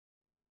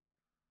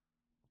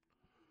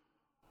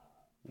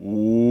Welcome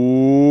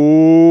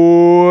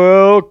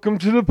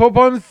to the Pope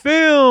on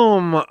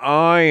Film.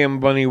 I am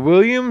Bunny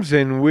Williams,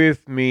 and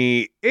with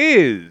me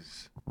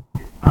is.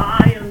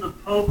 I am the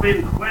Pope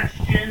in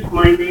question.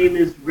 My name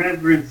is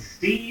Reverend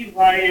Steve.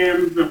 I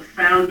am the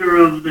founder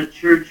of the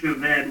Church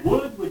of Ed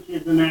Wood, which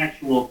is an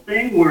actual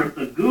thing worth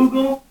a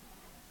Google.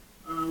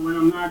 When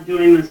I'm not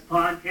doing this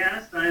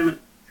podcast, I am a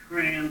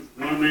trans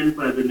woman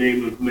by the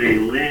name of May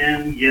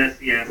Lynn. Yes,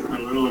 the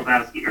Little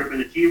Lebowski Urban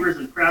Achievers,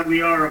 and proud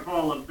we are of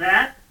all of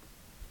that.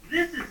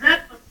 This is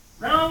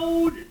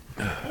episode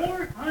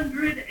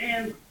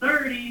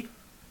 430,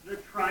 The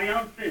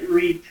Triumphant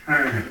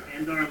Return.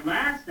 And our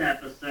last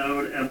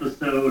episode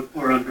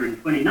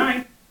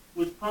 429,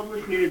 was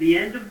published near the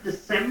end of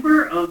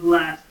December of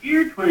last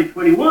year,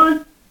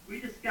 2021. We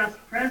discussed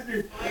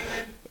President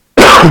Biden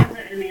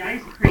and the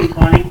Ice Cream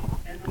Bunny,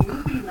 and the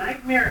movie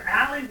Nightmare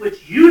Alley,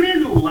 which you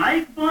didn't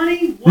like,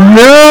 Bunny? What?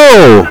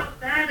 No! About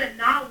that and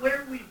not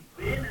where we've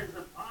been as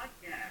a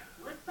podcast.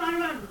 Let's talk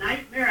about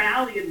Nightmare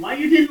Alley and why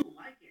you didn't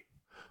like it.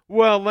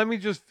 Well, let me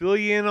just fill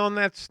you in on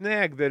that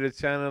snag that it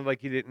sounded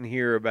like you didn't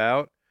hear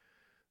about.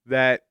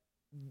 That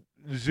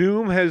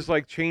Zoom has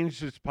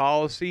changed its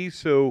policy,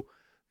 so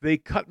they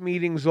cut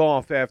meetings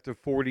off after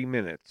 40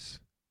 minutes.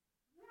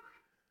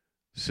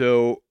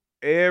 So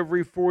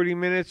every 40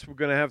 minutes, we're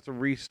going to have to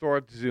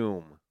restart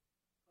Zoom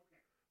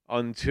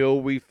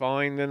until we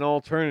find an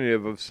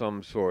alternative of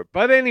some sort.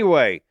 But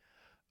anyway,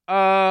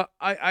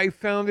 I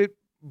found it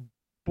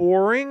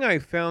boring. I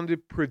found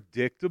it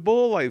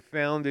predictable. I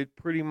found it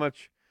pretty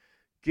much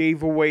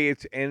gave away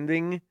its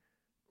ending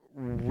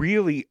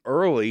really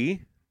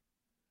early.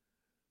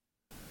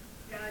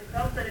 Yeah, I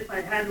felt that if I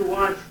hadn't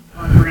watched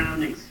Todd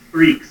Browning's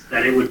Freaks,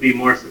 that it would be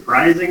more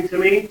surprising to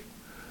me.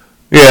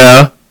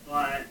 Yeah.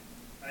 But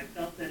I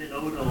felt that it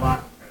owed a lot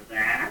to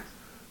that.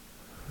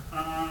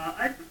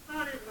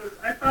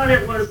 I thought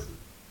it was,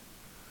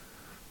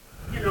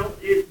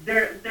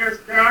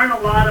 there aren't a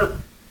lot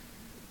of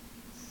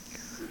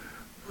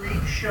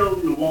freak show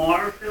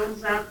noir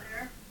films out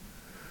there,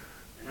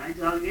 and I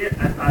dug it.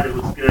 I thought it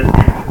was good.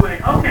 Anyway,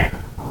 okay.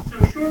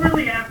 So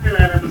shortly after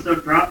that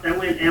episode dropped, I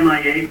went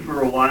MIA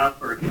for a while,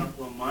 for a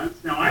couple of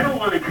months. Now, I don't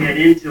want to get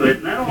into it,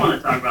 and I don't want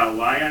to talk about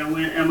why I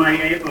went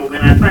MIA, but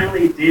when I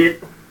finally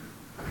did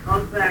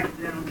come back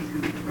down to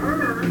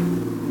earth,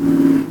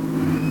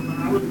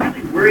 I was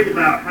really worried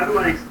about how do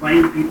I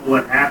explain to people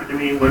what happened to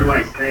me, what do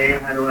I say,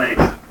 how do I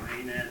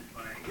explain it.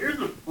 But here's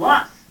a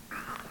plus.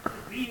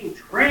 Being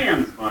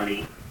trans,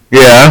 Bunny.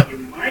 Yeah. You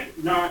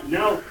might not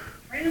know.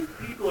 Trans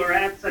people are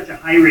at such a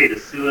high rate of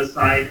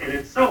suicide, and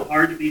it's so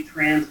hard to be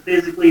trans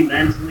physically,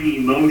 mentally,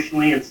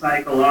 emotionally, and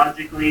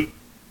psychologically.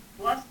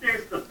 Plus,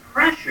 there's the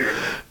pressure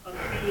of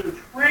being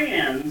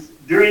trans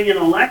during an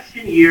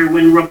election year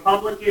when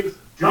Republicans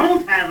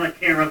don't have a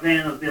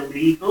caravan of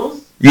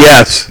illegals.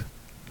 Yes.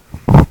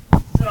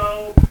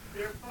 So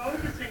they're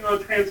focusing on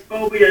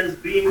transphobia as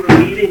being the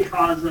leading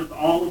cause of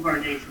all of our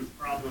nation's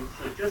problems.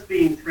 So just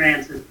being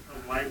trans has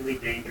become widely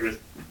dangerous.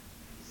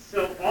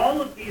 So all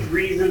of these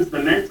reasons,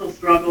 the mental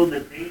struggle,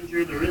 the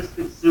danger, the risk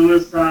of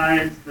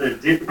suicides, the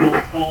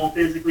difficult toll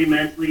physically,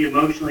 mentally,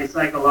 emotionally,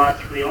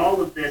 psychologically, all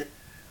of this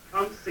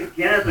comes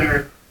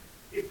together.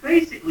 It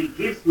basically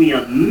gives me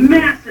a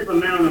massive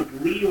amount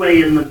of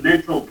leeway in the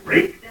mental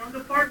breakdown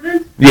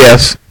department.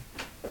 Yes.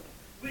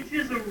 Which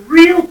is a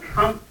real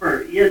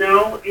comfort,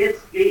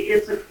 It's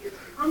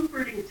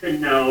comforting to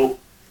know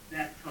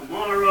that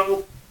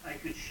tomorrow I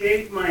could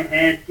shave my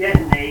head, get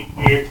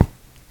naked,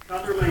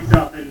 cover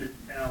myself in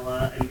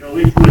Nutella, and go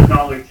into a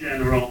Dollar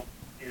General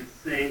and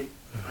sing,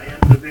 I am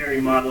the very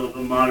model of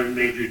a modern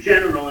Major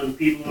General, and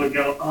people would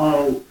go,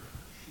 oh,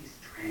 she's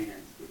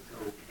trans, it's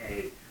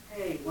okay.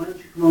 Hey, why don't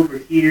you come over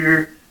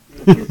here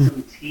and get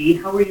some tea?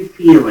 How are you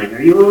feeling?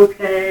 Are you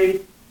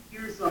okay?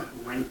 Here's a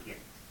blanket.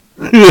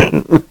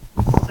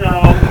 So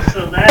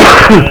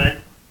that's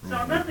good. So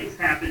nothing's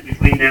happened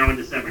between now and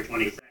December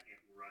 22nd,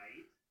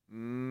 right?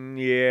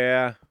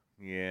 Yeah.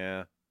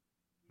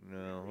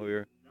 No,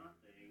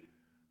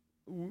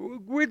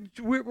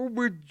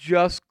 we're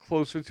just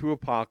closer to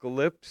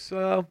apocalypse.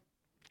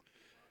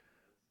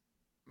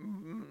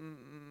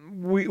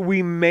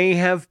 We may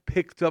have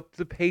picked up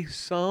the pace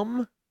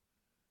some,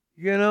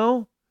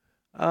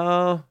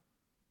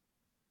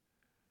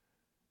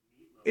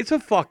 It's a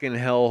fucking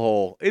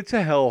hellhole. It's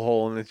a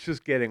hellhole, and it's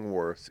just getting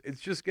worse.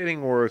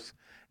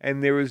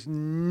 And there is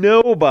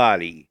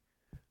nobody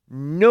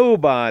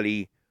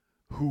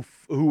who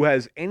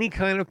has any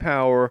kind of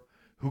power,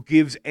 who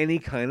gives any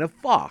kind of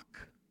fuck.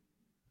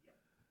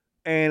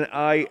 And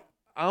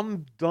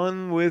I'm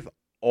done with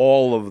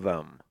all of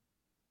them.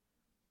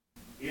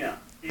 Yeah,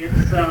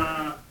 it's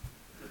a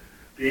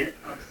bit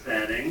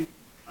upsetting.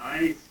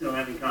 I still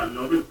haven't gotten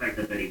over the fact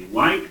that Betty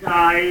White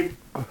died.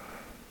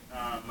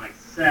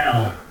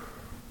 Myself.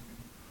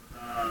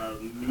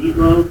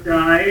 Meatloaf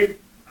died.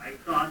 I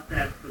thought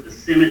that for the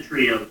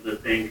symmetry of the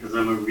thing, because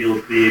I'm a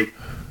real big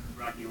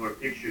Rocky Horror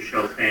Picture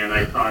Show fan,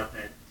 I thought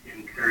that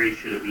Tim Curry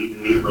should have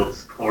eaten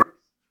Meatloaf's corpse.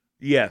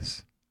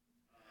 Yes.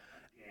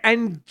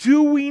 And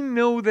do we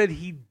know that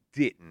he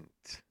didn't?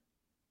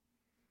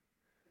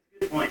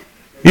 Good point.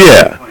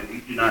 Yeah. Good point.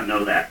 We do not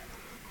know that.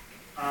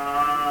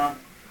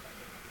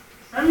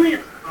 Suddenly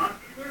it's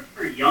popular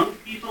for young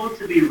people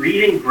to be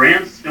reading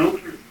Bram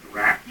Stoker's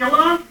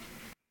Dracula.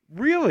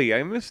 Really?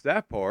 I missed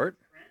that part.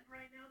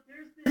 Right now,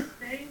 there's this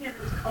thing, and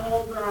it's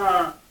called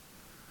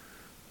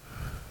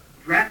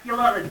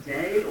Dracula a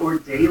Day or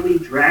Daily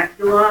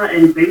Dracula,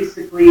 and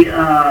basically,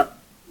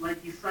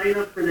 like you sign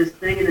up for this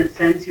thing, and it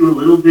sends you a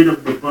little bit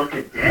of the book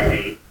a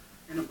day,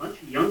 and a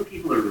bunch of young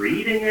people are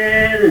reading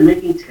it and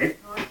making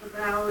TikToks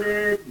about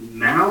it.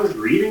 Mal's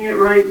reading it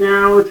right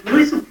now. It's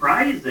really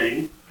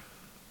surprising.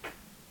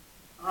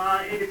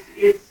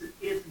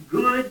 It's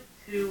good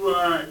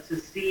to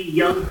see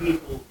young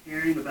people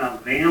caring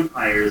about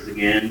vampires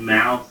again.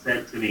 Mal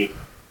said to me,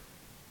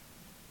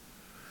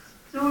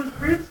 "So is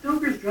Bram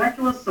Stoker's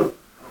Dracula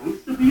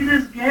supposed to be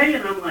this gay?"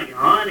 And I'm like,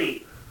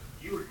 "Honey,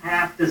 you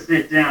have to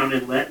sit down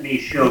and let me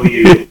show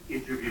you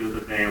Interview with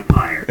a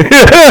Vampire.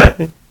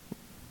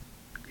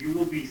 You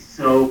will be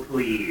so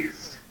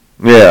pleased."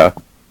 Yeah.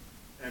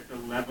 At the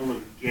level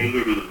of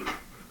gaiety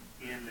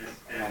in this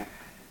film.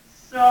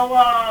 So,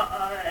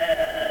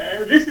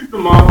 this is the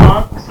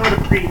monologue, sort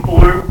of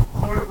pre-formed,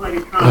 sort of like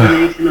a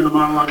combination of the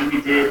monologue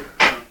we did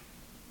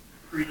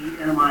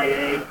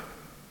pre-MIA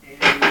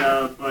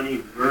and Bunny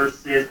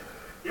versus.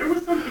 There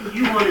was something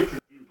you wanted to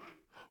do, Bunny.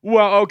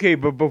 Well, okay,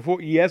 but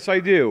before, yes, I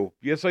do.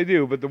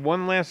 But the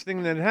one last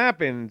thing that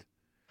happened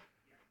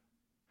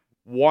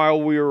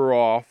while we were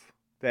off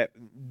that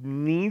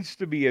needs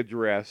to be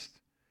addressed,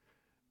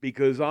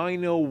 because I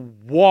know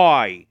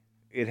why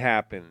it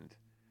happened.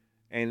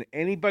 And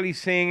anybody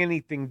saying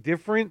anything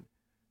different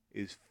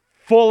is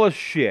full of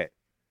shit.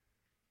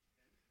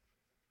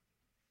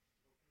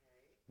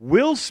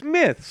 Will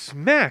Smith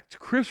smacked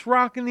Chris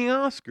Rock in the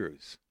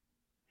Oscars.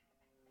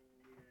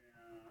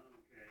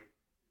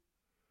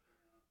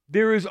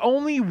 There is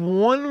only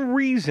one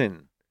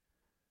reason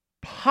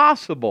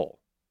possible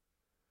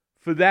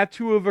for that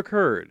to have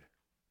occurred.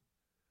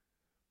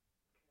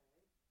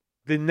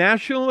 The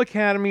National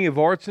Academy of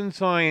Arts and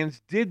Science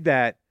did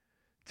that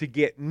to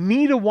get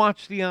me to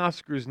watch the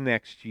Oscars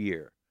next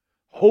year,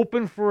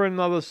 hoping for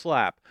another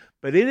slap.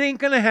 But it ain't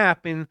going to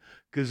happen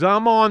because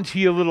I'm on to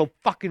your little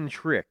fucking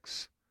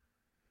tricks.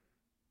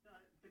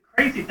 The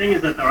crazy thing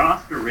is that their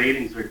Oscar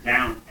ratings are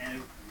down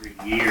every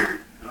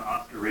year. The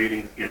Oscar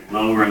ratings get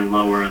lower and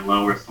lower and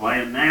lower. So I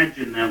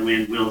imagine that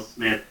when Will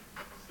Smith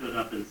stood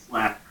up and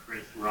slapped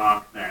Chris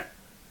Rock, that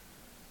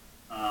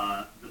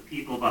the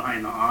people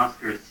behind the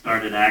Oscars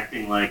started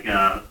acting like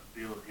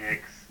Bill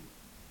Hicks.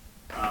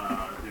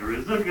 There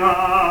is a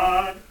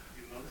God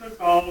who loves us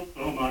all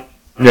so much.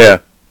 So Yeah.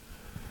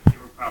 They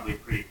were probably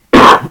pretty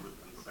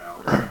with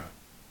themselves.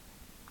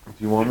 Do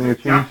you want me to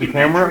There's change the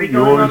camera? documentary You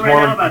going always on right now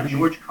want about to...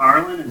 George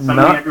Carlin, and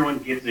suddenly everyone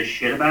gives a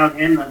shit about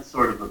him. That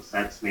sort of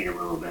upsets me a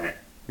little bit.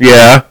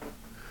 Yeah.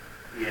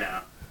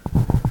 Yeah.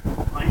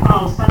 Like,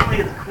 oh, suddenly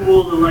it's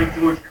cool to like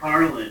George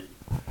Carlin.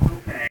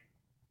 Okay.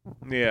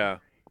 Yeah.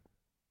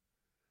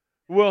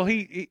 Well,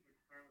 he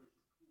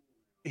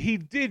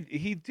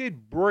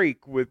did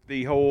break with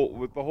the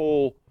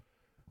whole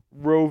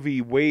Roe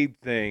v. Wade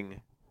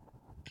thing,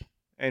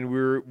 and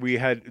we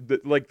had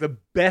the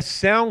best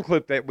sound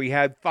clip that we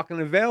had fucking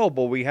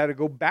available. We had to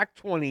go back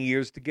 20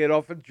 years to get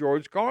off of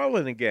George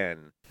Carlin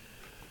again.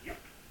 Yep.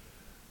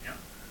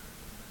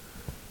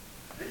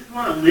 I just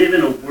want to live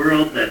in a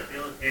world that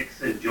Bill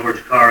Hicks and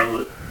George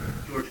Carlin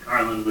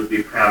would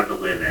be proud to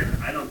live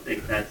in. I don't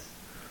think that's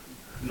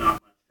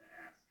not much to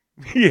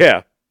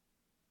ask.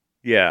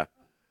 Yeah.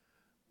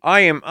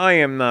 I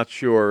am not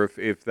sure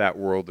if that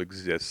world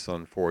exists,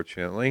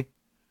 unfortunately.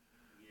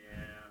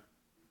 Yeah.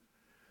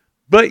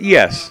 But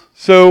yes.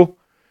 So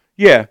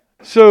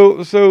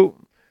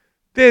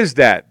there's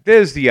that.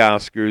 There's the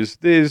Oscars.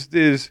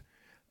 There's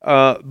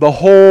the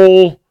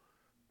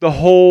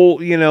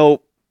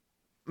whole,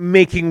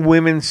 making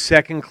women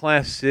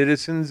second-class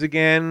citizens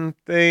again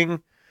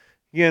thing,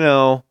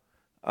 and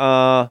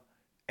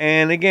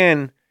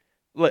again,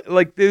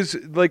 there's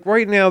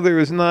right now there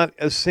is not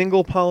a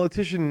single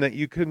politician that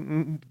you could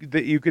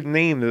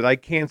name that I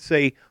can't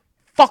say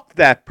fuck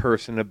that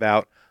person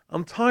about.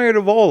 I'm tired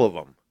of all of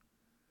them.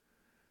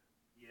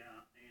 Yeah,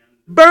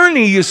 and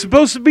Bernie, you're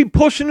supposed to be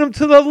pushing them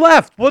to the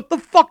left. What the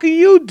fuck are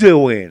you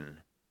doing?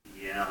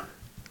 yeah.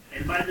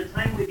 And by the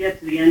time we get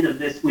to the end of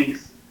this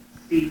week's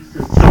Steve's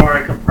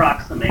historic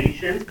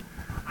approximation,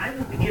 I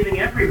will be giving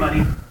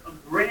everybody a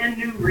brand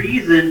new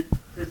reason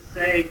to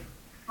say,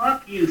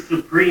 fuck you,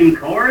 Supreme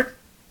Court.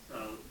 So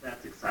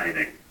that's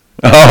exciting.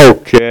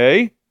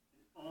 Okay.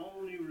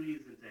 All new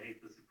reason to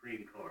hate the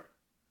Supreme Court.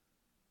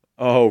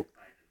 Oh,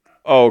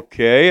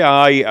 okay.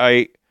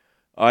 I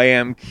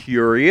am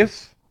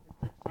curious.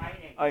 It's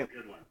a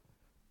good one.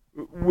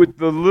 With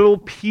the little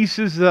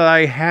pieces that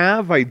I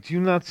have, I do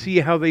not see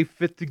how they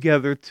fit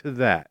together to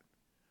that.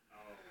 Oh,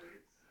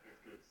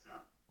 it's good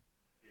stuff.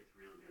 It's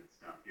real good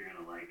stuff. You're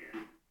going to like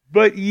it.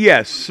 But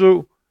yes,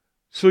 so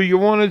you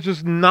want to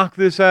just knock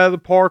this out of the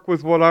park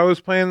with what I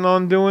was planning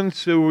on doing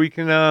so we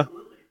can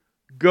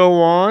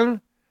go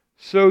on?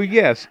 So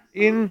yes,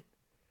 in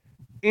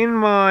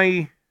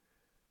my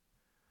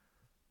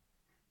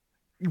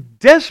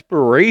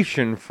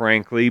desperation,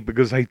 frankly,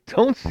 because I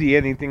don't see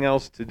anything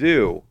else to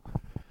do,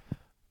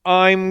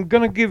 I'm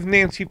going to give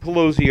Nancy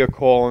Pelosi a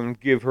call and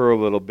give her a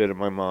little bit of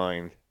my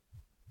mind.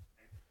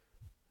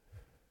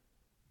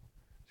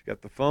 She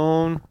got the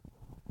phone.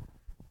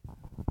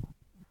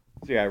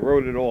 See, I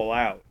wrote it all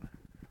out.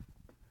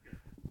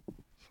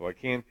 So I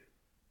can't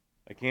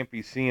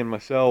be seeing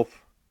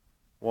myself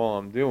while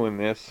I'm doing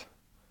this.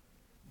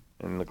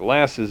 And the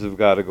glasses have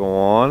got to go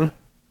on.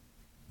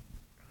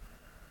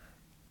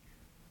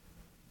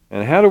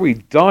 And how do we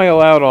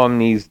dial out on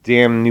these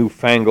damn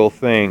newfangled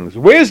things?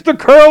 Where's the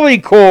curly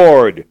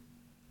cord?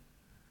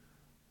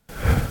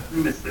 I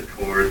miss the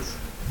cords.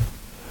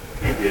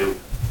 I do.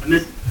 I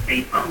miss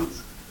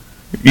payphones.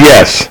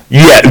 Yes.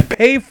 Yeah.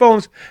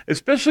 Payphones,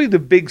 especially the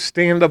big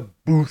stand-up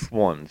booth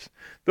ones.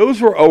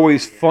 Those were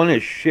always fun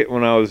as shit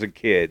when I was a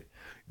kid.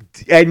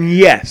 And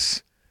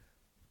yes,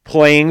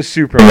 playing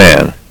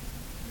Superman.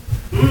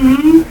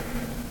 Mm-hmm.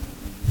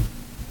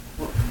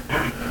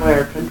 Why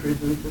our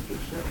country's in such a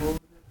shithole.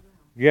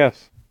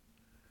 Yes.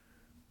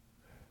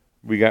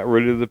 We got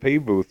rid of the pay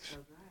booths.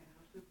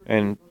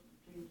 And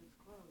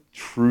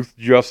truth,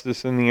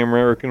 justice, and the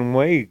American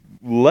way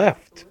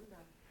left.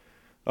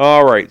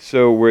 All right,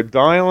 so we're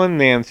dialing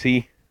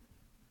Nancy.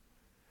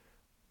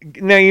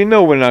 Now, you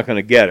know we're not going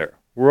to get her.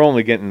 We're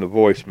only getting the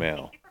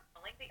voicemail. Thank you for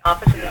calling the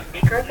office of the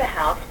Speaker of the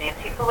House,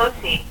 Nancy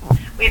Pelosi.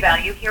 We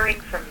value hearing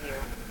from you.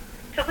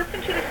 To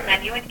listen to this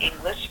menu in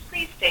English,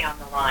 please stay on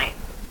the line.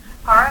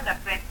 Para la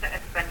prensa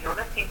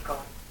española 5.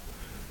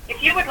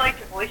 If you would like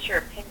to voice your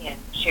opinion,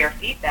 share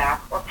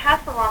feedback, or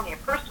pass along your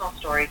personal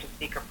story to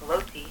Speaker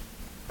Pelosi,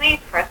 please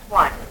press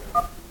 1.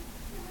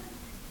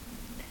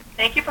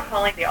 Thank you for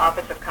calling the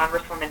office of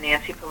Congresswoman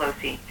Nancy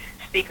Pelosi,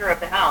 Speaker of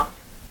the House.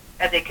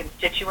 As a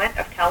constituent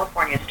of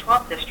California's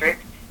 12th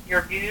District,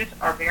 your views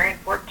are very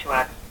important to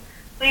us.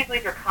 Please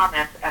leave your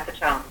comments at the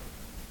tone.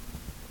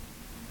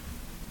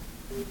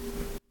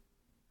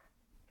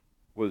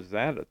 Was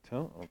that a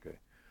tone? Okay.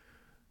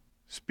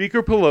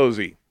 Speaker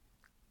Pelosi,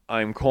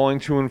 I'm calling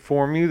to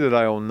inform you that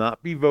I will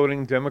not be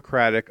voting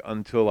Democratic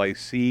until I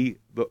see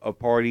a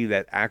party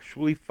that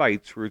actually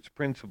fights for its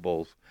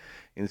principles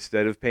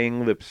instead of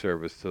paying lip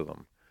service to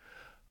them.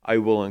 I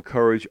will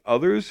encourage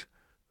others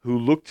who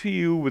look to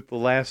you with the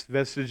last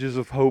vestiges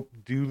of hope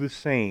do the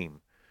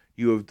same.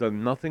 You have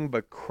done nothing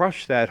but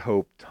crush that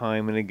hope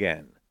time and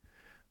again.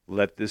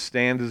 Let this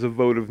stand as a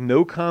vote of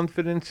no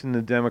confidence in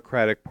the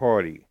Democratic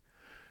Party.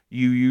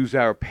 You use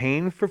our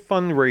pain for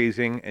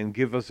fundraising and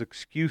give us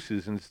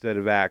excuses instead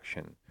of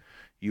action.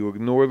 You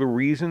ignore the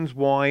reasons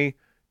why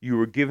you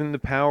were given the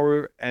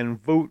power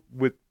and vote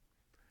with.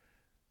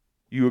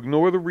 You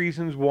ignore the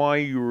reasons why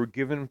you were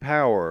given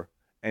power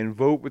and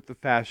vote with the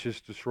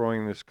fascists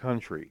destroying this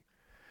country.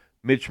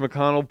 Mitch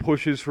McConnell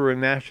pushes for a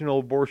national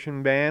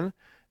abortion ban,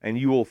 and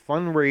you will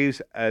fundraise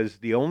as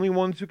the only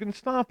ones who can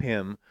stop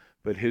him.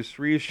 But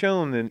history has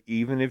shown that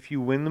even if you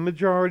win the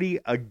majority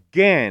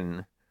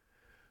again,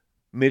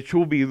 Mitch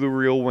will be the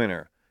real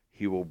winner.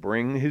 He will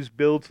bring his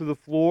bill to the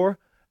floor,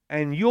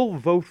 and you'll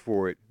vote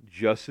for it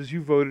just as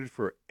you voted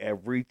for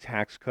every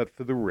tax cut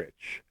for the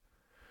rich.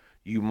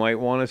 You might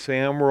want to say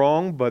I'm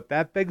wrong, but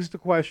that begs the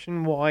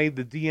question why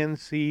the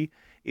DNC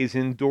is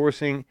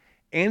endorsing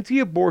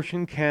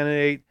anti-abortion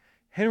candidate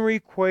Henry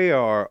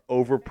Cuellar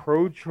over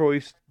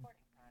pro-choice.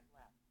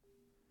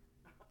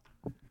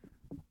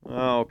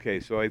 Oh, okay,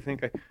 so I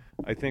think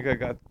I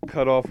got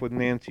cut off with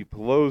Nancy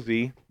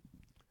Pelosi.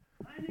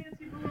 Hi,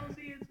 Nancy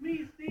Pelosi. It's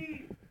me,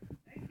 Steve,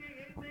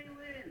 a.k.a.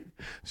 Maylin.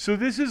 So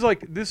this is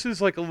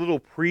like a little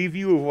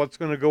preview of what's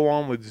going to go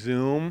on with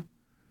Zoom.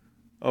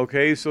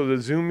 Okay, so the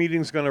Zoom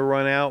meeting's going to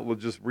run out. We'll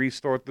just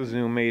restart the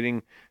Zoom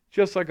meeting,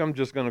 just like I'm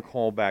just going to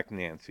call back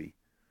Nancy.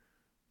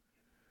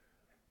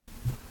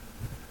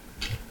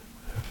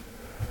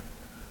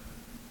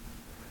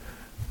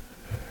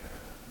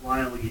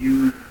 While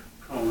you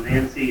call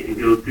Nancy and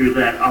go through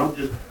that, I'll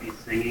just be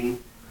singing.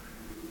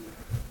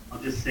 I'll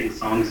just sing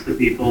songs to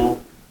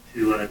people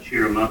to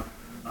cheer them up.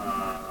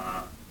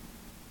 I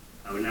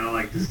would now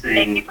like to sing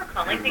Thank you for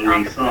calling the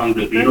every office song of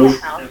the Speaker of Beatles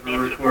the House, ever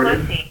Nancy recorded.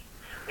 Pelosi.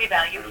 We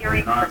value I will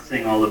hearing not from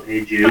sing you. all of Hey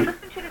To Jude.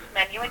 listen to this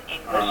menu in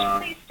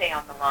English, please stay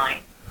on the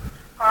line.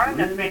 Para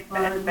la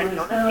prensa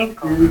española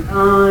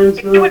 5.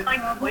 If you would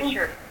like to voice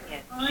your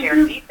opinion,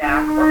 share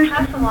feedback, or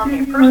pass along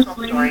your personal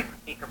story to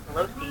Speaker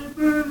Pelosi,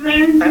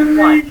 please press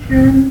 1.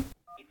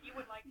 If you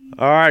would like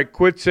All right,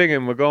 quit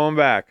singing. We're going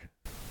back.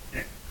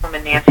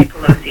 from Nancy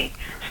Pelosi,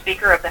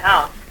 Speaker of the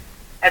House.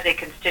 As a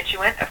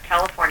constituent of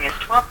California's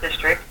 12th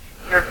District,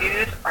 your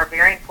views are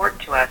very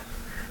important to us.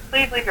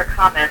 Please leave your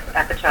comments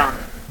at the tone.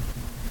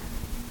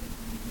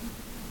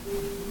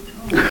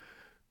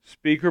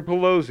 Speaker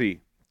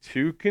Pelosi,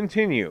 to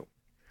continue.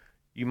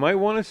 You might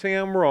want to say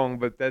I'm wrong,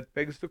 but that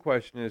begs the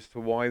question as to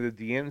why the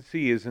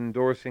DNC is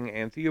endorsing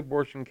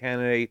anti-abortion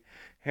candidate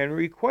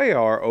Henry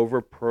Cuellar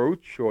over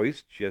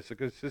pro-choice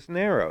Jessica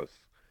Cisneros.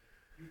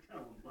 You tell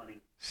them,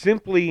 buddy.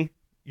 Simply,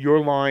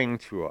 you're lying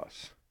to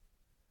us.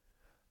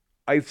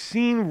 I've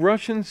seen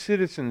Russian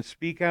citizens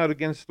speak out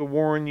against the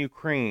war in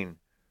Ukraine.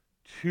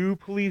 two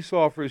police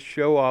officers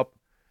show up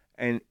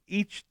and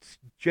each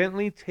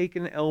gently take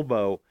an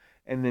elbow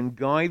and then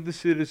guide the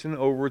citizen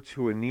over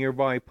to a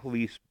nearby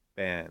police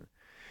van.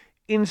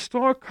 In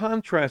stark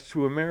contrast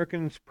to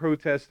Americans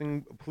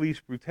protesting police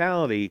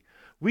brutality,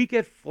 we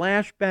get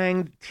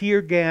flashbanged,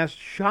 tear gassed,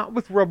 shot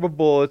with rubber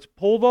bullets,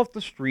 pulled off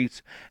the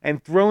streets,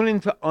 and thrown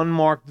into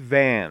unmarked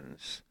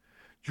vans,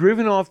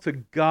 driven off to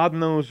God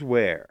knows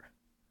where.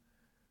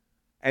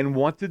 And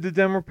what did the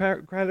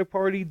Democratic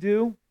Party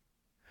do?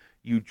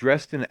 You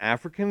dressed in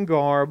African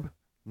garb,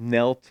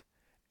 knelt,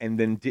 and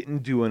then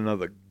didn't do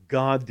another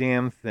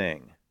goddamn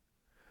thing.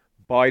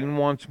 Biden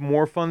wants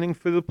more funding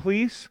for the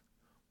police?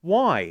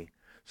 Why?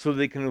 So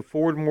they can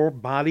afford more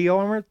body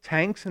armor,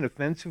 tanks, and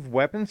offensive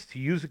weapons to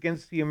use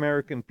against the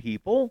American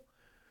people?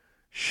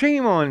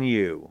 Shame on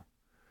you.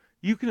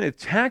 You can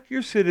attack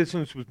your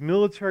citizens with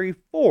military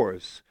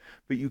force,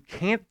 but you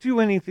can't do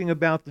anything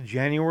about the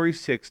January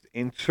 6th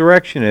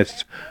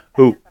insurrectionists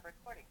who...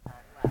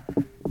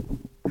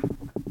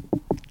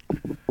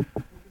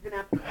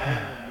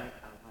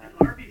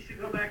 Arby's should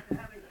go back to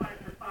having 5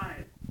 for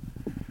 5.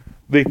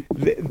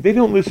 They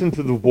don't listen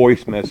to the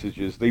voice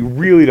messages. They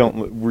really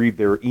don't read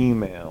their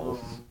emails.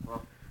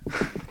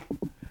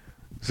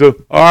 So,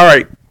 all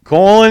right,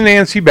 calling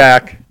Nancy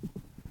back.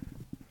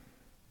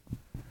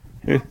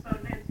 And also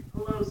Nancy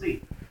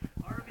Pelosi.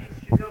 Arby's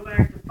should go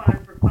back to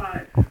 5 for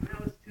 5. Now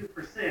it's 2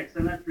 for 6,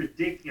 and that's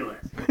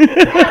ridiculous.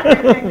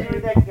 Everything's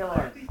ridiculous.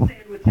 Arby's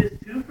sandwiches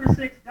 2 for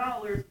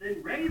 $6,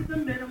 then raise the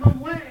minimum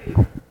wage.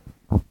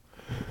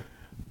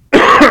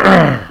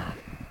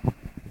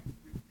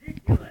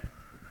 Ridiculous.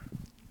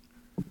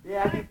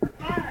 Yeah, 5 for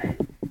 5.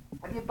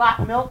 have you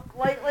bought milk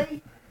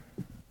lately?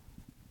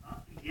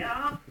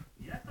 Yeah.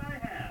 Yes, I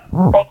have.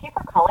 Thank you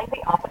for calling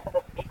the office of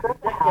the Speaker of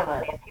the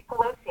House, Nancy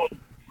Pelosi.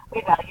 We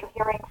value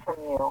hearing from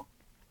you.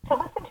 To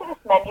listen to this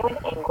menu in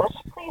English,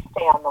 please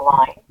stay on the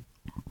line.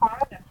 Para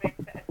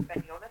defensa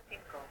española 5.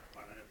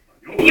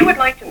 If you would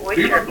like to voice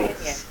your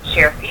opinion,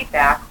 share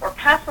feedback, or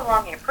pass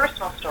along your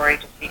personal story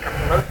to Speaker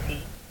Pelosi,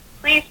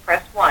 please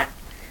press 1.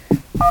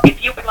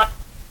 If you would like...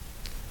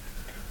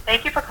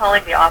 Thank you for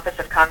calling the office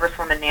of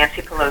Congresswoman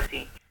Nancy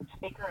Pelosi,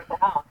 Speaker of the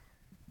House.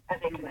 As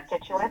a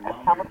constituent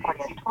of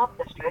California's 12th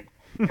District,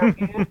 your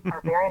views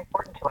are very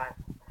important to us.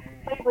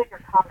 Please leave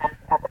your comments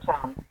at the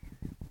tone.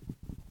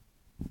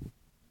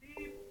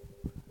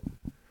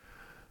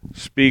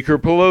 Speaker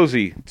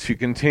Pelosi, to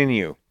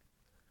continue.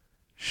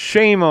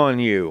 Shame on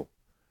you.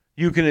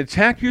 You can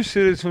attack your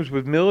citizens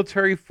with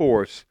military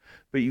force,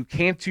 but you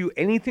can't do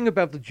anything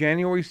about the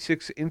January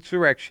 6th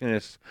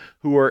insurrectionists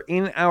who are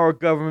in our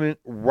government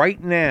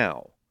right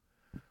now.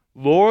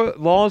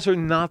 Laws are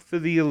not for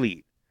the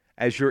elite,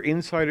 as your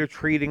insider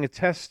trading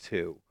attests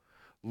to.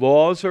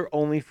 Laws are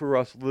only for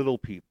us little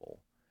people.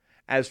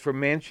 As for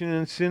Manchin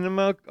and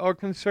Sinema are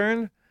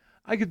concerned,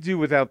 I could do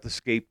without the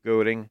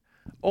scapegoating.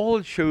 All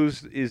it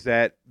shows is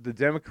that the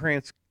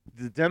Democrats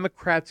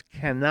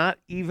cannot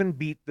even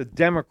beat the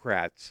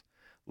Democrats,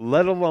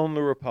 let alone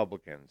the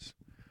Republicans.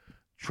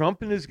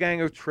 Trump and his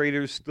gang of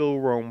traitors still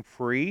roam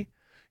free.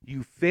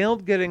 You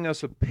failed getting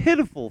us a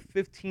pitiful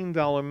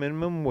 $15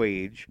 minimum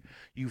wage.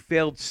 You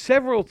failed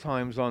several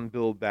times on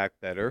Build Back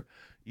Better.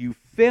 You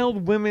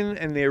failed women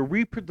and their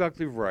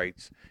reproductive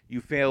rights.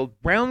 You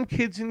failed brown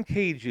kids in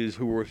cages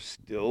who are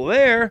still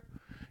there.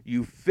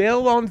 You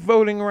failed on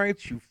voting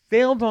rights. You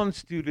failed on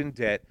student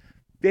debt.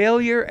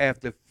 Failure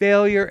after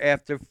failure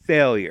after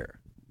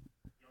failure.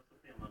 You also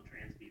failed on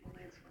trans people,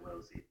 Nancy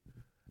Pelosi.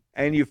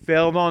 And you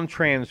failed on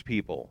trans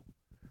people.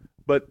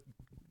 But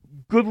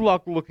good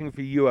luck looking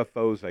for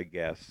UFOs, I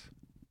guess.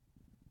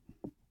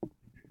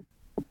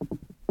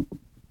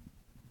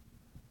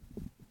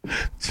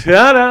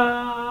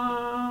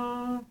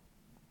 Ta-da!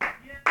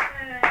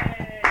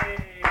 Yay!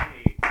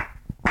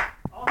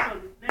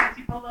 Also,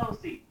 Nancy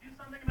Pelosi, do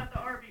something about the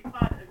RV 5.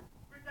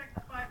 Protect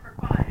the 5 for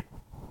 5. I'm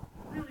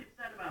really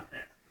upset about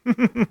this.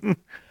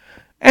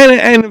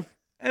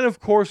 and of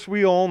course,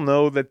 we all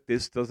know that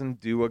this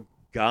doesn't do a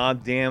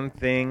goddamn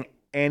thing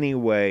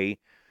anyway.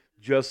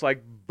 Just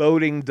like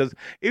voting does.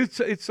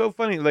 It's so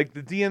funny. Like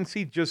the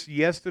DNC just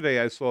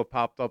yesterday, I saw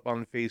popped up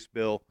on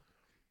Facebook.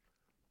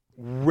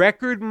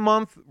 Record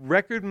month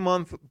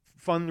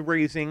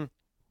fundraising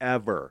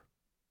ever.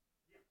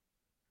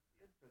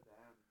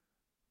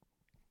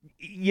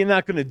 You're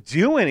not going to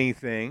do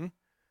anything.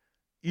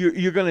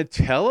 You're going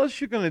to tell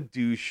us you're going to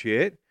do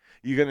shit.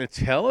 You're going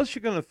to tell us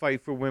you're going to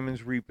fight for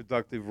women's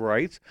reproductive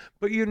rights,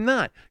 but you're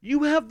not.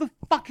 You have the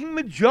fucking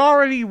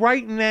majority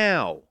right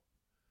now.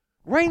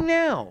 Right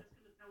now.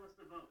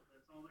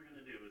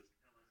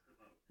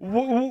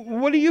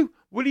 What are you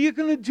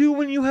going to do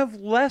when you have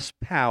less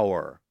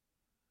power?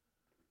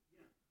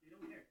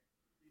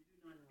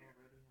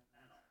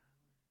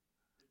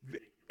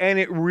 And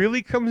it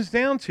really comes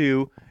down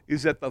to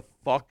is that the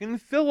fucking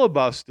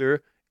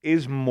filibuster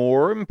is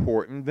more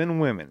important than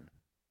women.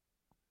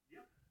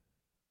 Yep.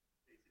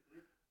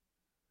 Basically.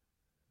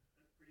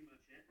 That's pretty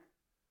much it.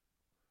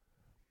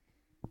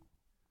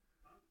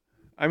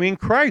 I mean,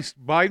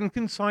 Christ, Biden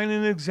can sign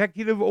an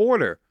executive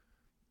order.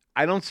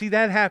 I don't see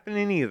that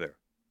happening either.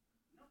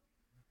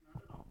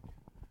 Not at all.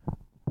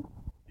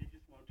 They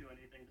just won't do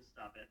anything to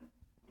stop it.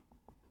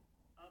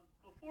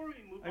 Before we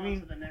move on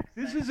to the next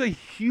This segment, is a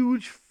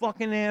huge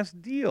fucking ass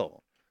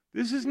deal.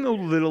 This is no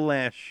little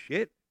ass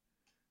shit.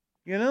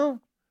 You know?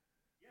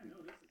 yeah, no,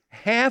 this is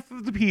Half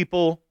of the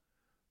people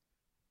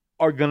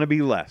are going to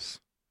be less.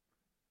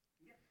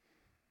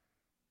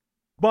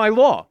 By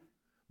law.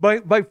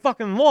 By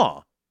fucking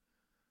law.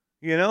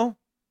 You know?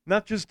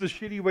 Not just the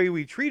shitty way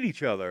we treat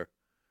each other.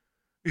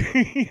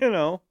 You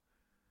know?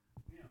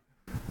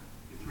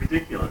 it's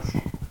ridiculous.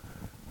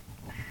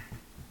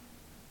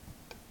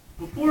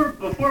 Before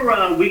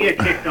we get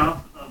kicked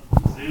off of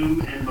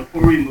Zoom and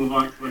before we move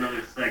on to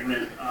another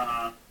segment,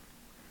 I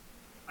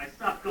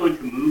stopped going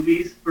to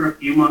movies for a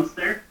few months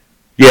there.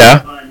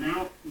 Yeah. But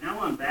now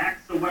I'm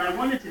back. So what I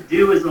wanted to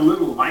do is a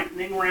little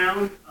lightning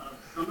round of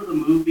some of the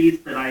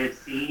movies that I have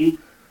seen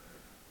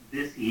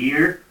this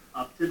year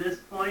up to this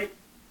point.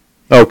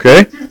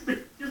 Okay.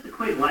 Just a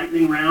quick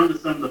lightning round of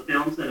some of the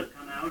films that have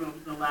come out over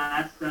the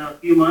last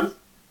few months.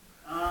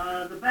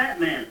 The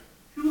Batman,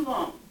 too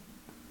long.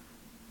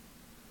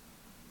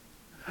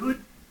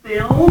 Good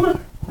film,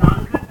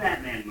 not a good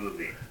Batman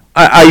movie.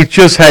 I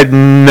just had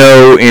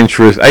no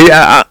interest.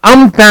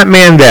 I'm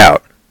Batmaned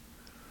out.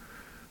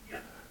 Yeah.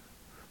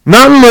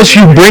 Not unless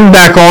you bring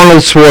back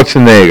Arnold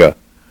Schwarzenegger.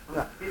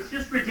 It's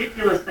just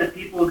ridiculous that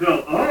people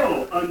go,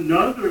 oh,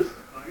 another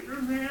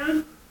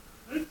Spider-Man?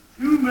 That's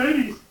too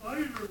many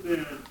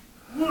Spider-Man.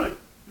 What,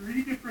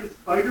 3 different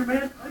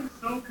Spider-Man? I'm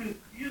so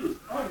confused.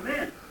 Oh,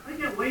 man, I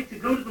can't wait to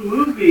go to the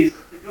movies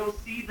to go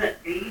see the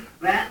 8th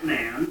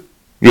Batman.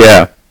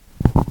 Yeah.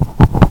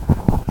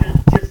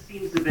 Just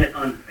seems a bit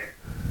unfair.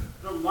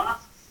 The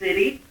Lost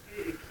City,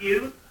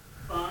 cute,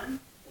 fun,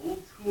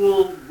 old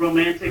school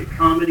romantic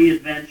comedy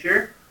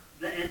adventure.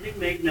 The ending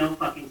made no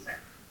fucking sense.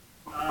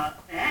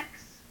 X,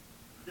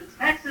 the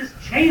Texas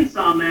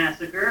Chainsaw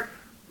Massacre,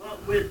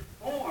 but with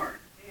porn.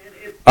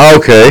 And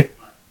Okay.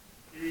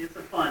 it's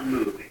a fun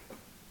movie.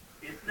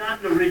 It's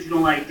not an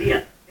original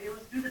idea. Hey,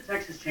 let's do the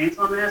Texas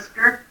Chainsaw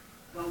Massacre,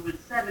 but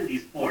with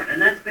 70s porn.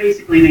 And that's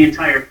basically the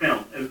entire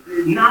film.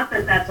 Not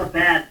that that's a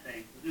bad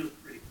thing. It was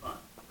pretty fun.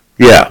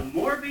 Yeah.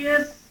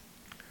 Morbius,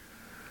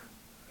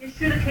 it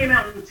should have came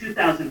out in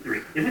 2003.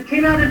 If it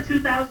came out in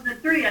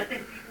 2003, I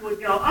think people would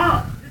go,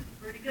 oh, this is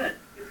pretty good.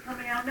 It's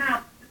coming out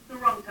now. It's the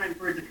wrong time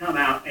for it to come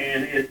out,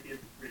 and it's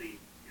pretty...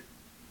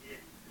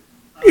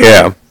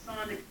 Yeah.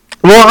 Sonic...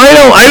 Well,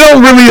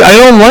 I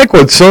don't like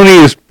what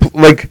Sony is,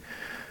 like,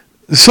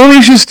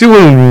 Sony's just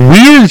doing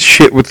weird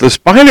shit with the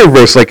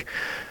Spider-Verse. Like,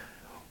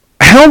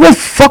 how the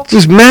fuck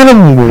does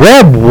Madam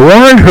Web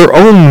warrant her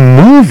own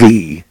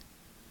movie?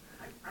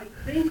 I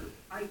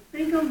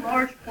think a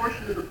large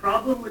portion of the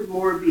problem with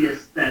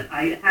Morbius that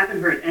I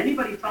haven't heard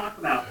anybody talk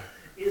about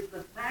is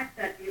the fact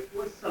that it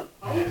was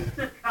supposed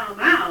to come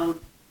out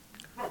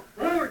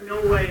before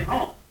No Way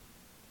Home.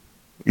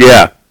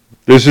 Yeah,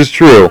 this is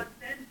true.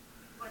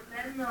 But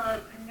then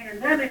the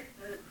pandemic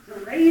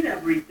delayed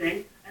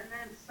everything, and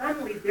then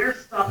suddenly they're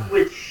stuck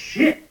with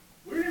shit.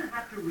 We're going to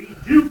have to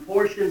redo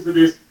portions of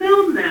this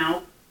film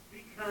now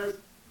because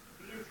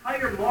the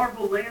entire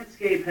Marvel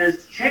landscape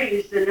has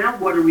changed, and now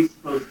what are we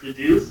supposed to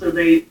do? So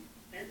they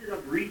ended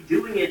up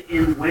redoing it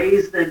in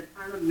ways that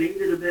kind of made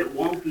it a bit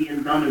wonky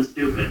and dumb and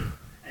stupid.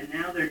 And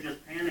now they're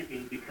just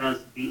panicking because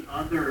the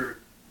other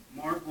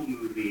Marvel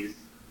movies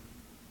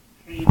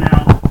came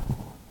out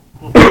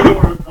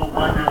before the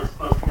one that was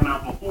supposed to come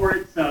out before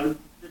it, so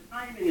the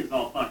timing is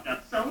all fucked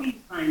up.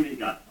 Sony's timing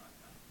got fucked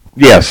up.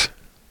 Yes.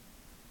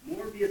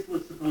 Morbius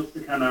was supposed to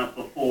come out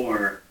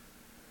before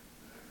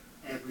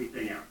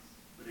everything else,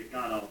 but it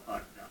got all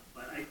fucked up.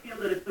 But I feel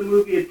that if the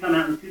movie had come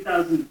out in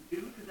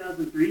 2002,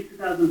 2003,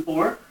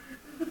 2004,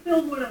 the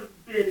film would have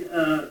been,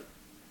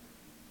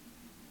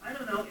 I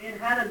don't know, it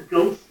had a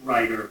Ghost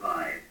Rider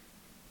vibe.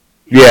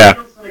 It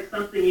feels like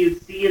something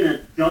you'd see in a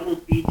double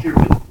feature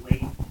with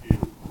Blade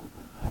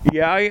 2.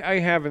 Yeah, I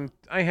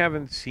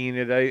haven't seen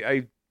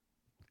it.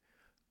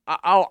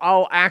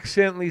 I'll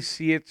accidentally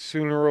see it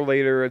sooner or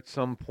later at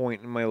some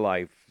point in my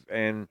life,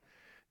 and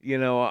you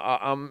know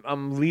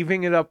I'm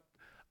leaving it up.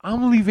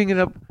 I'm leaving it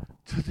up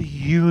to the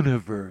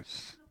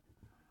universe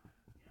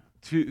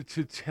to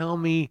tell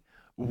me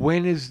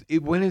when is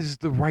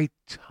the right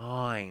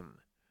time,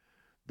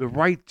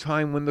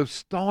 when the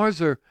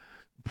stars are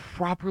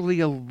properly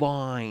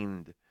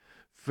aligned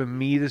for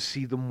me to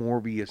see the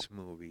Morbius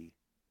movie.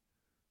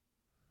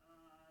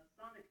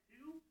 Sonic 2,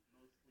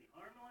 mostly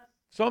harmless.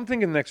 So I'm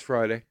thinking next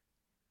Friday.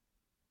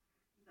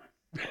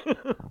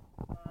 Doctor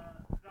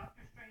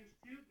Strange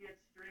 2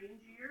 gets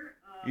strangier.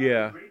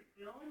 Yeah. Great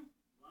film.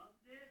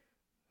 Loved it.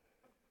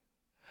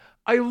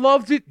 I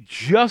loved it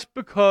just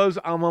because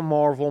I'm a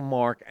Marvel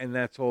mark, and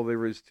that's all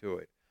there is to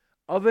it.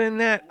 Other than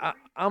that,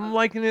 I'm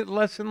liking it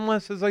less and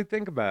less as I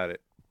think about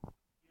it.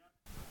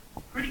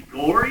 Pretty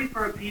gory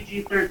for a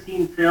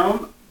PG-13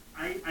 film.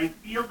 I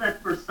feel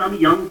that for some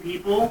young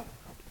people,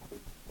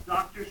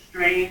 Doctor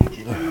Strange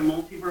and the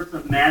Multiverse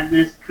of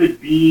Madness could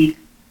be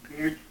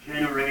their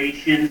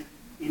generation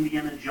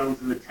Indiana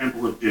Jones and the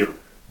Temple of Doom.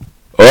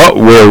 Oh,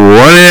 we're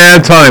running out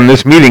of time.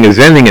 This meeting is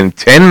ending in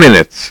 10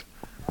 minutes.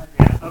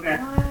 Yeah, okay.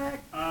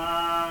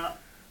 What?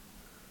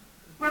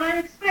 But I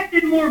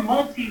expected more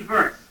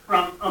multiverse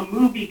from a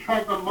movie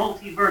called The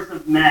Multiverse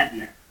of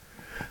Madness.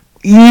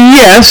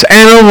 Yes,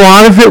 and a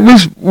lot of it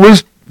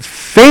was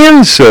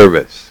fan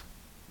service.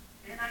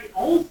 And I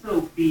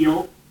also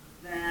feel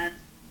that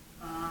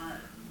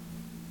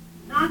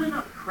not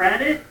enough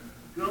credit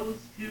goes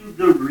to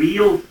the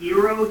real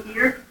hero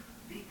here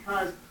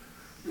because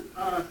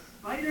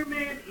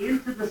Spider-Man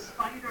Into the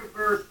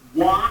Spider-Verse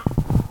walked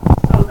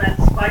so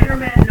that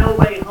Spider-Man No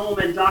Way Home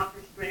and Doctor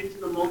Strange in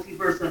the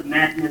Multiverse of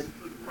Madness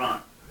could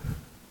run.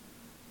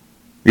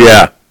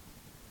 Yeah.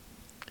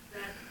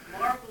 That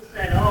Marvel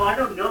said, oh, I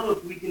don't know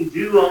if we can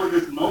do all of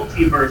this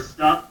multiverse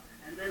stuff,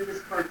 and then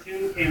this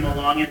cartoon came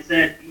along and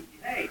said,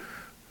 hey,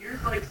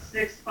 here's like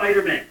 6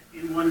 Spider-Men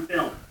in one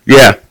film.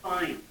 Yeah. It's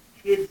fine.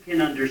 Kids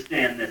can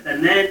understand this.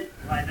 And then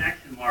live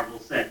action Marvel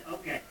said,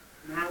 okay,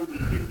 now we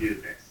can do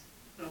this.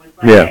 So it's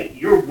like, Yeah. hey,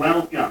 you're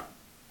welcome.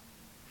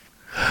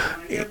 So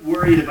I get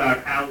worried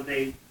about how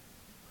they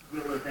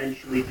will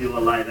eventually do a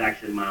live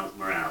action Miles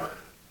Morales.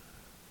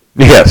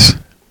 Yes.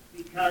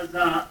 Because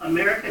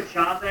America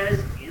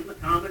Chavez in the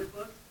comic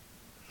books,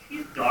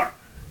 she's dark.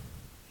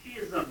 She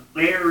is a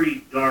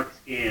very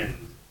dark-skinned,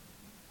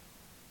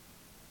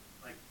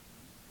 like,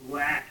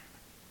 black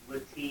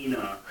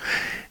Latina.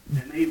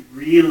 And they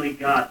really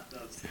got the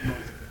most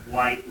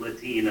white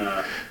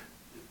Latina,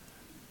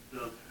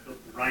 the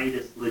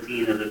brightest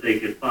Latina that they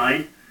could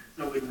find.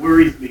 So it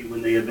worries me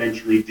when they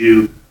eventually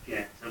do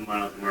get to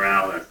Miles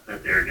Morales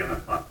that they're going to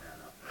fuck that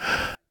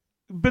up.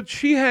 But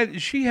she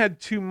had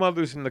 2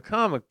 mothers in the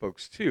comic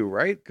books too,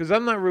 right? Because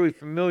I'm not really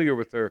familiar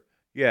with her.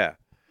 Yeah.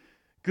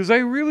 Because I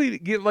really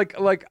get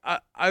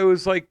I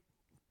was like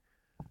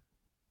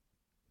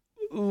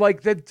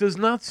that does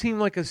not seem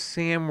like a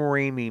Sam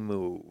Raimi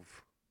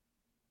move.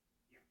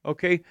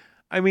 Okay?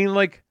 I mean,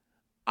 like,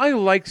 I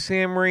like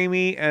Sam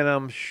Raimi, and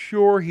I'm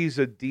sure he's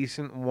a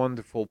decent,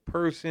 wonderful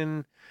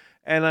person,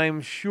 and I'm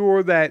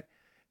sure that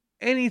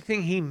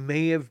anything he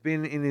may have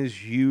been in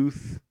his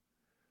youth,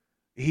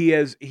 he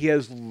has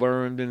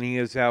learned and he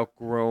has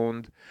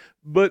outgrown.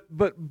 But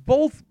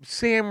both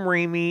Sam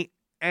Raimi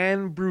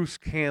and Bruce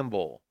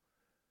Campbell,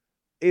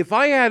 if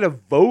I had a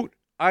vote,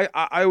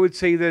 I would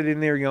say that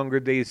in their younger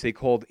days they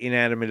called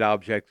inanimate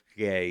objects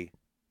gay.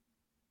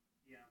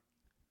 Yeah,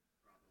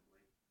 probably.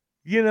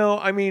 You know,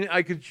 I mean,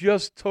 I could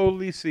just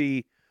totally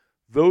see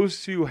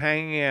those two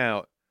hanging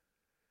out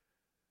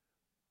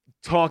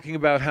talking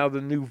about how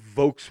the new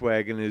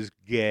Volkswagen is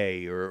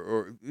gay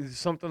or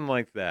something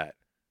like that.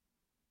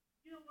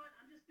 You know what?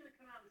 I'm just going to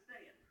come out and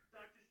say it.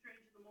 Doctor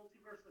Strange in the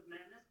Multiverse of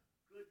Madness,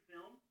 good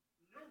film.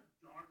 No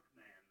Dark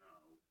Man,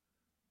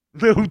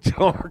 though. No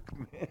Dark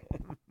Man.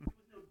 There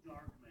was no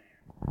Dark Man.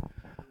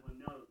 Everyone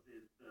knows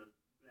is the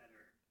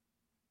better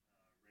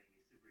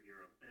Raimi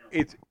superhero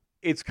film.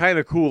 It's kind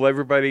of cool.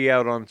 Everybody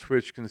out on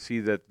Twitch can see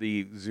that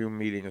the Zoom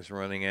meeting is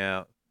running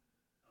out.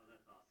 Oh,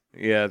 that's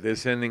awesome. Yeah,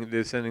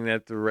 they're sending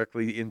that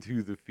directly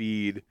into the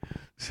feed.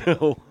 So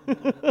What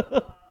was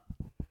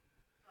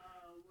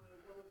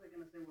I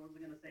going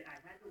to say? I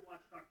had to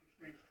watch Doctor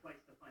Strange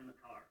twice to find the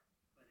car,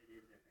 but it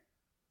is in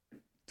there.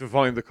 to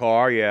find the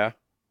car, yeah.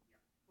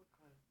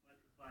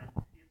 But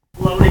it's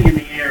floating in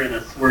the air in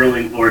a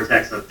swirling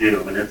vortex of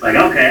doom, and it's like,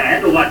 okay, I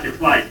had to watch it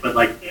twice, but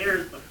like,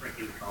 there's the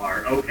freaking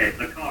car. Okay,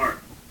 the car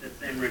that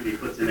Sam Raimi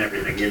puts in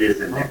everything, it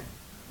is in there.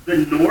 The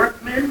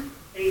Northman,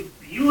 a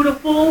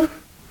beautiful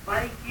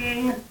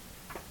Viking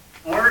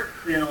art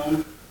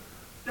film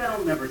that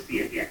I'll never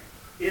see again.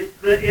 It's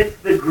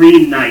the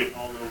Green Knight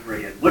all over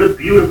again. What a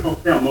beautiful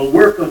film, a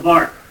work of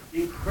art,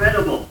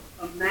 incredible,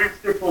 a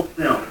masterful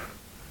film.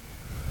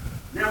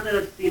 Now that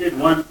I've seen it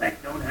once, I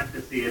don't have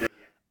to see it again.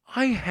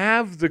 I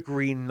have the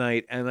Green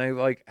Knight, and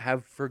I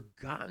have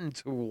forgotten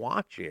to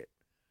watch it.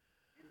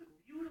 It's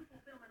a beautiful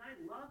film, and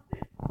I loved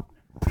it. I'll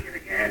never see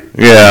it again.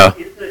 Yeah.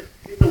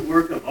 It's a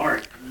work of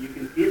art, and you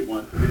can see it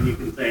once, and then you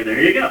can say, there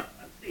you go,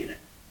 I've seen it.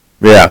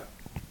 Yeah.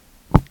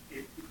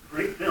 It's a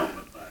great film,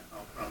 but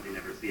I'll probably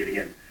never see it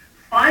again.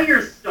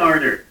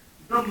 Firestarter,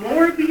 the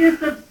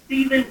Morbius of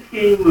Stephen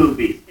King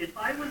movies. If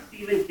I was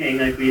Stephen King,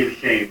 I'd be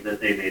ashamed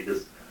that they made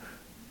this.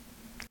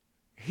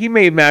 He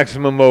made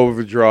Maximum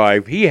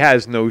Overdrive. He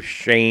has no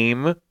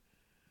shame.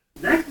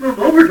 Maximum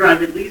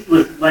Overdrive at least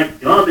was like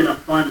dumb in a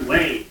fun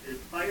way.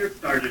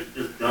 Firestarter's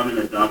just dumb in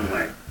a dumb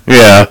way.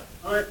 Yeah.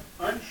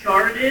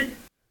 Uncharted.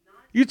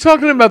 You're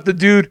talking about the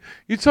dude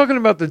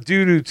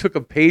who took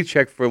a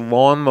paycheck for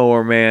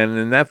Lawnmower Man,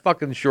 and that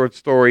fucking short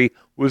story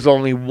was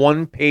only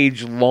 1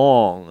 page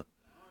long.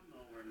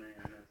 Lawnmower Man,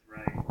 that's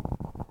right.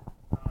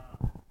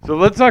 So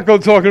let's not go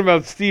talking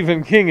about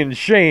Stephen King and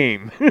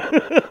shame.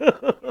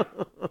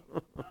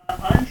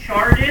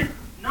 Uncharted,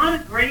 not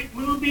a great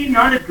movie,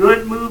 not a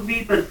good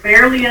movie, but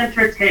fairly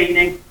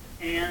entertaining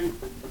and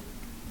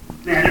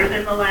better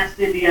than the last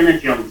Indiana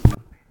Jones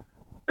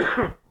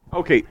movie.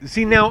 Okay,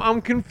 see, now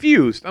I'm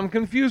confused. I'm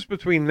confused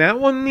between that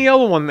one and the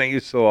other one that you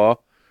saw.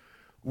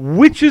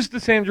 Which is the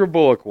Sandra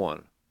Bullock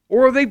one?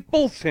 Or are they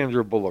both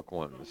Sandra Bullock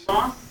ones?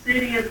 Lost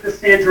City is the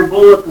Sandra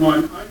Bullock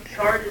one.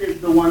 Uncharted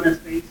is the one that's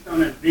based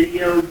on a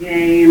video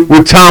game.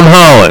 With Tom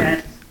Holland.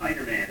 That's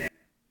Spider-Man in it.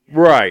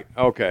 Right,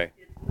 okay.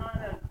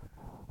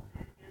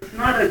 It's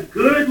not a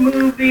good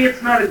movie.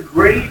 It's not a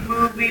great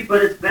movie,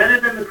 but it's better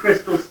than The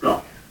Crystal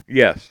Skull.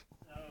 Yes.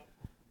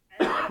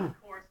 And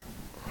of course,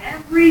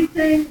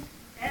 everything,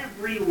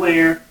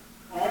 everywhere,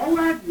 all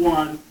at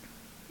once.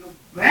 The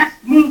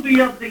best movie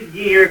of the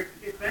year.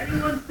 If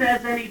anyone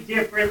says any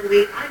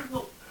differently, I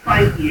will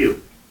fight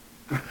you.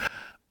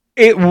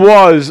 It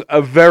was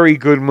a very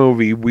good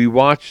movie. We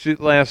watched it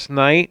last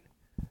night.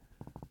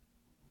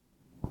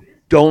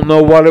 Don't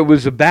know what it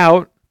was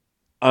about.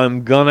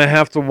 I'm going to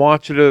have to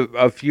watch it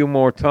a few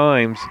more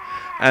times,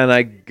 and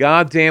I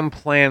goddamn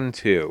plan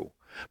to.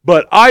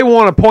 But I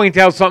want to point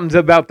out something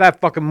about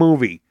that fucking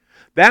movie.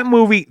 That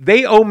movie,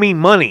 they owe me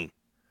money.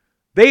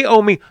 They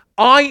owe me.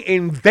 I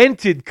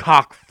invented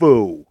cock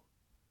fu.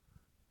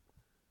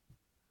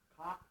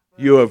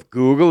 You have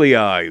googly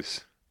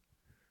eyes.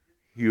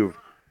 You've.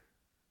 I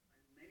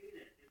made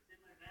it. It's in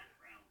my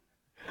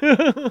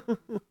background.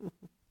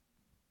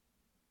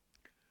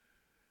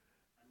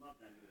 I love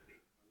that movie.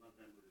 I love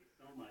that movie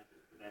so much.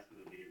 It's the best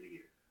movie of the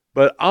year.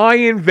 But I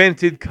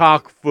invented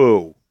cock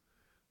fu.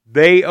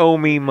 They owe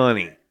me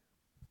money.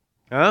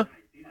 Huh?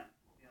 Yeah.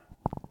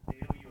 They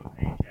owe you a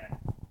paycheck.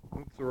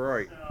 That's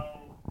right. So,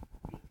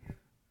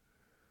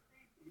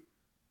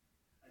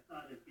 I saw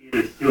it in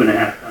theaters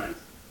 2.5 times.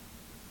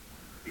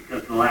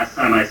 Because the last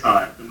time I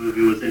saw it, the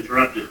movie was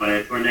interrupted by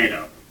a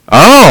tornado.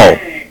 Oh!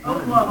 Hey,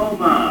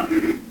 Oklahoma!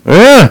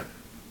 Yeah.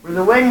 Where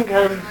the wind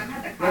comes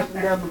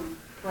rushing down the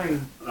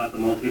plain. About the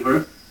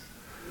multiverse?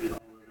 and all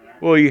of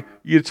that. Well,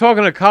 you're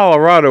talking to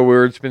Colorado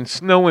where it's been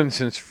snowing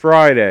since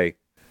Friday.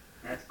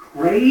 That's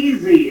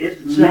crazy.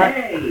 It's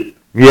May.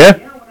 Yeah?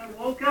 Yeah, when I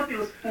woke up, it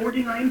was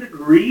 49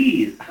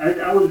 degrees.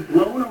 I was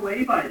blown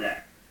away by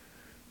that.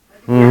 I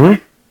had to wear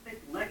my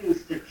thick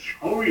leggings to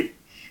church.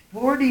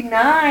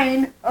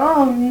 49?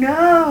 Oh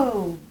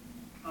no!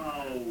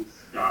 Oh,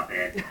 stop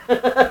it.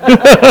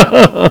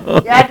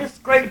 Yeah, I just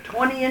scraped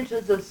 20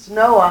 inches of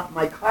snow off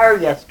my car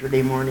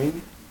yesterday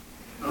morning.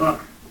 Ugh.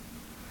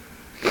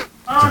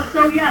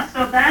 So that's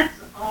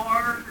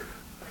our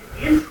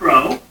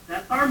intro.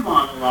 That's our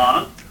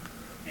monologue.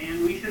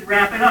 And we should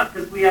wrap it up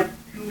because we have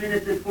 2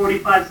 minutes and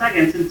 45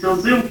 seconds until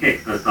Zoom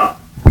kicks us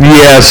off.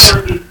 Yes.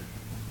 Before we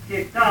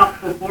kicked off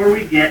before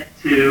we get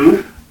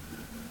to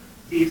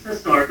Steve's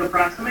historic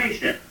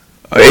approximation.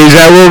 Is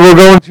that where we're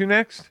going to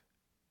next?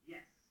 Yes.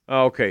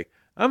 Okay.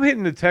 I'm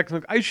hitting the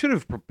technical. I should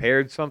have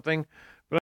prepared something,